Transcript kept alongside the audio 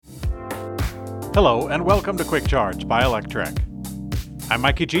Hello, and welcome to Quick Charge by Electrek. I'm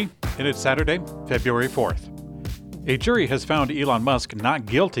Mikey G, and it's Saturday, February 4th. A jury has found Elon Musk not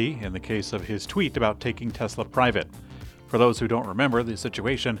guilty in the case of his tweet about taking Tesla private. For those who don't remember the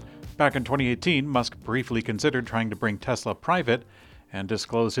situation, back in 2018, Musk briefly considered trying to bring Tesla private and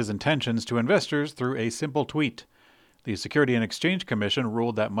disclosed his intentions to investors through a simple tweet. The Securities and Exchange Commission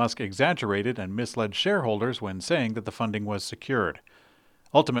ruled that Musk exaggerated and misled shareholders when saying that the funding was secured.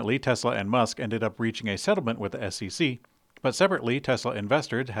 Ultimately, Tesla and Musk ended up reaching a settlement with the SEC, but separately, Tesla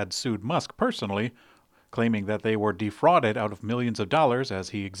investors had sued Musk personally, claiming that they were defrauded out of millions of dollars as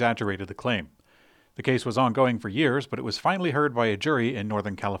he exaggerated the claim. The case was ongoing for years, but it was finally heard by a jury in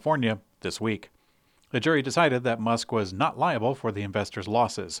Northern California this week. The jury decided that Musk was not liable for the investors'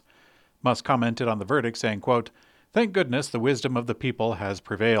 losses. Musk commented on the verdict saying, quote, "Thank goodness the wisdom of the people has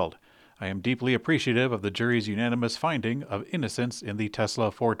prevailed. I am deeply appreciative of the jury's unanimous finding of innocence in the Tesla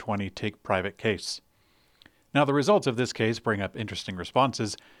 420 take-private case." Now, the results of this case bring up interesting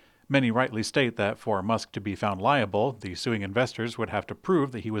responses. Many rightly state that for Musk to be found liable, the suing investors would have to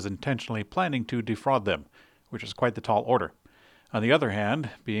prove that he was intentionally planning to defraud them, which is quite the tall order. On the other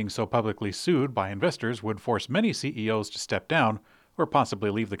hand, being so publicly sued by investors would force many CEOs to step down or possibly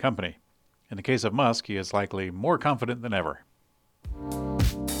leave the company. In the case of Musk, he is likely more confident than ever.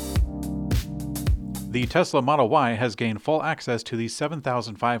 The Tesla Model Y has gained full access to the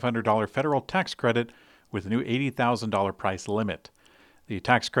 $7,500 federal tax credit with a new $80,000 price limit. The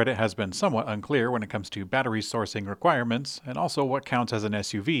tax credit has been somewhat unclear when it comes to battery sourcing requirements and also what counts as an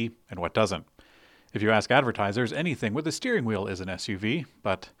SUV and what doesn't. If you ask advertisers, anything with a steering wheel is an SUV,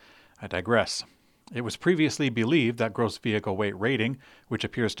 but I digress. It was previously believed that gross vehicle weight rating, which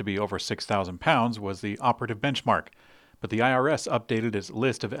appears to be over 6,000 pounds, was the operative benchmark, but the IRS updated its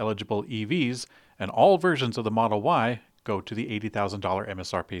list of eligible EVs, and all versions of the Model Y go to the $80,000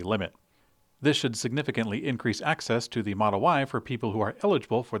 MSRP limit. This should significantly increase access to the Model Y for people who are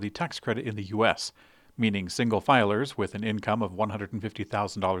eligible for the tax credit in the U.S., meaning single filers with an income of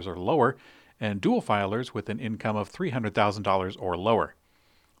 $150,000 or lower, and dual filers with an income of $300,000 or lower.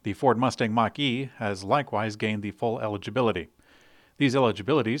 The Ford Mustang Mach-E has likewise gained the full eligibility. These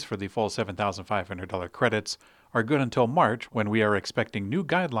eligibilities for the full $7,500 credits are good until March, when we are expecting new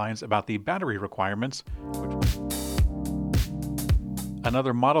guidelines about the battery requirements.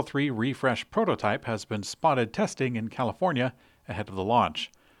 Another Model 3 refresh prototype has been spotted testing in California ahead of the launch.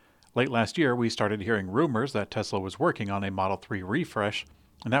 Late last year, we started hearing rumors that Tesla was working on a Model 3 refresh,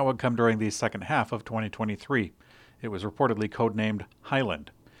 and that would come during the second half of 2023. It was reportedly codenamed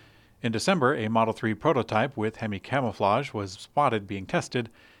Highland. In December, a Model 3 prototype with Hemi camouflage was spotted being tested,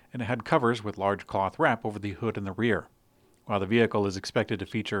 and it had covers with large cloth wrap over the hood and the rear. While the vehicle is expected to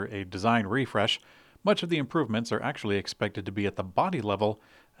feature a design refresh, much of the improvements are actually expected to be at the body level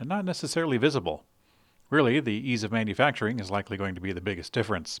and not necessarily visible. Really, the ease of manufacturing is likely going to be the biggest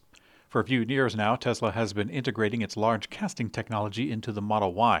difference. For a few years now, Tesla has been integrating its large casting technology into the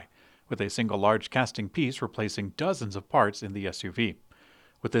Model Y, with a single large casting piece replacing dozens of parts in the SUV.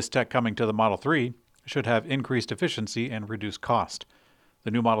 With this tech coming to the Model 3, it should have increased efficiency and reduced cost. The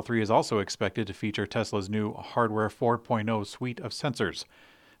new Model 3 is also expected to feature Tesla's new Hardware 4.0 suite of sensors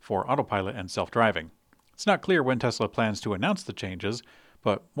for autopilot and self-driving. It's not clear when Tesla plans to announce the changes,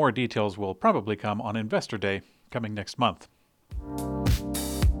 but more details will probably come on Investor Day coming next month.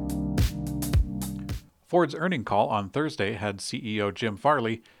 Ford's earnings call on Thursday had CEO Jim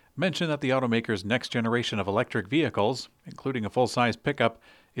Farley mention that the automaker's next generation of electric vehicles, including a full-size pickup,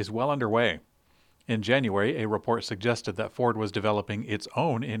 is well underway. In January, a report suggested that Ford was developing its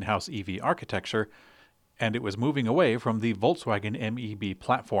own in-house EV architecture, and it was moving away from the Volkswagen MEB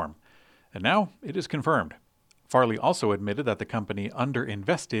platform. And now it is confirmed. Farley also admitted that the company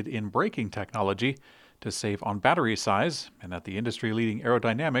underinvested in braking technology to save on battery size, and that the industry-leading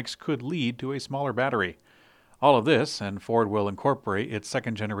aerodynamics could lead to a smaller battery. All of this, and Ford will incorporate its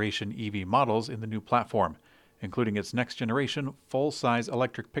second-generation EV models in the new platform, including its next-generation full-size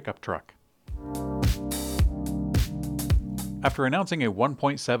electric pickup truck. After announcing a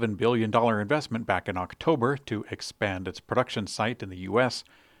 $1.7 billion investment back in October to expand its production site in the U.S.,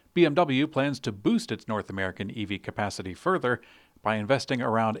 BMW plans to boost its North American EV capacity further by investing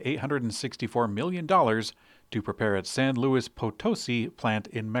around $864 million to prepare its San Luis Potosi plant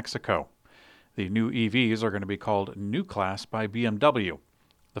in Mexico. The new EVs are going to be called New Class by BMW.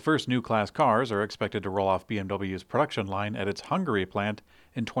 The first New Class cars are expected to roll off BMW's production line at its Hungary plant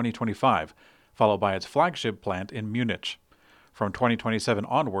in 2025, followed by its flagship plant in Munich. From 2027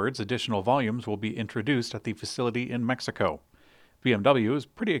 onwards, additional volumes will be introduced at the facility in Mexico. BMW is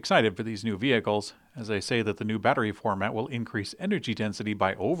pretty excited for these new vehicles, as they say that the new battery format will increase energy density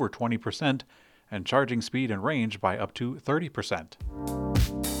by over 20% and charging speed and range by up to 30%.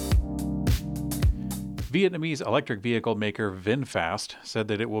 Vietnamese electric vehicle maker VinFast said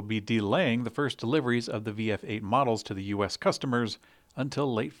that it will be delaying the first deliveries of the VF8 models to the U.S. customers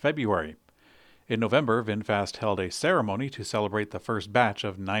until late February. In November, VinFast held a ceremony to celebrate the first batch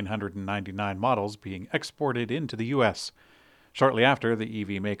of 999 models being exported into the U.S. Shortly after, the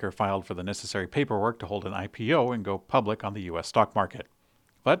EV maker filed for the necessary paperwork to hold an IPO and go public on the U.S. stock market.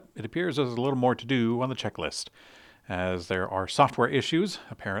 But it appears there's a little more to do on the checklist, as there are software issues,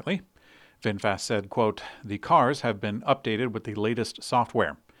 apparently. VinFast said, quote, "The cars have been updated with the latest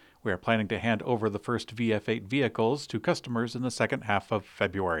software. We are planning to hand over the first VF8 vehicles to customers in the second half of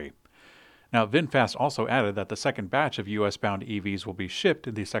February." Now, VinFast also added that the second batch of U.S.-bound EVs will be shipped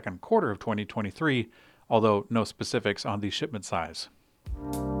in the second quarter of 2023, although no specifics on the shipment size.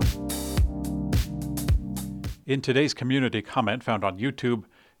 In today's community comment found on YouTube,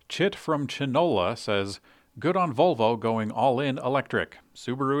 Chit from Chinola says, "Good on Volvo going all in electric.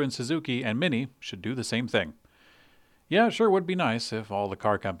 Subaru and Suzuki and Mini should do the same thing." Yeah, it sure would be nice if all the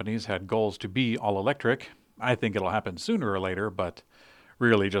car companies had goals to be all electric. I think it'll happen sooner or later, but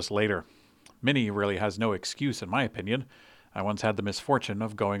really just later. Mini really has no excuse in my opinion. I once had the misfortune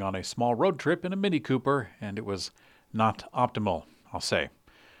of going on a small road trip in a Mini Cooper, and it was not optimal, I'll say.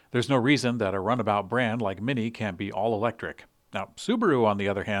 There's no reason that a runabout brand like Mini can't be all electric. Now, Subaru, on the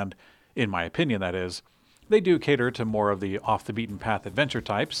other hand, in my opinion that is, they do cater to more of the off-the-beaten-path adventure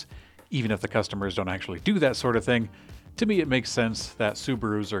types. Even if the customers don't actually do that sort of thing, to me it makes sense that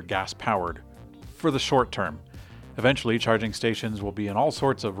Subarus are gas-powered for the short term. Eventually, charging stations will be in all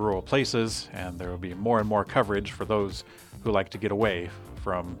sorts of rural places, and there will be more and more coverage for those who like to get away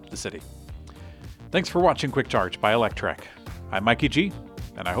from the city. Thanks for watching Quick Charge by Electrek. I'm Mikey G,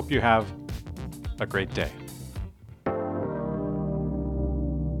 and I hope you have a great day.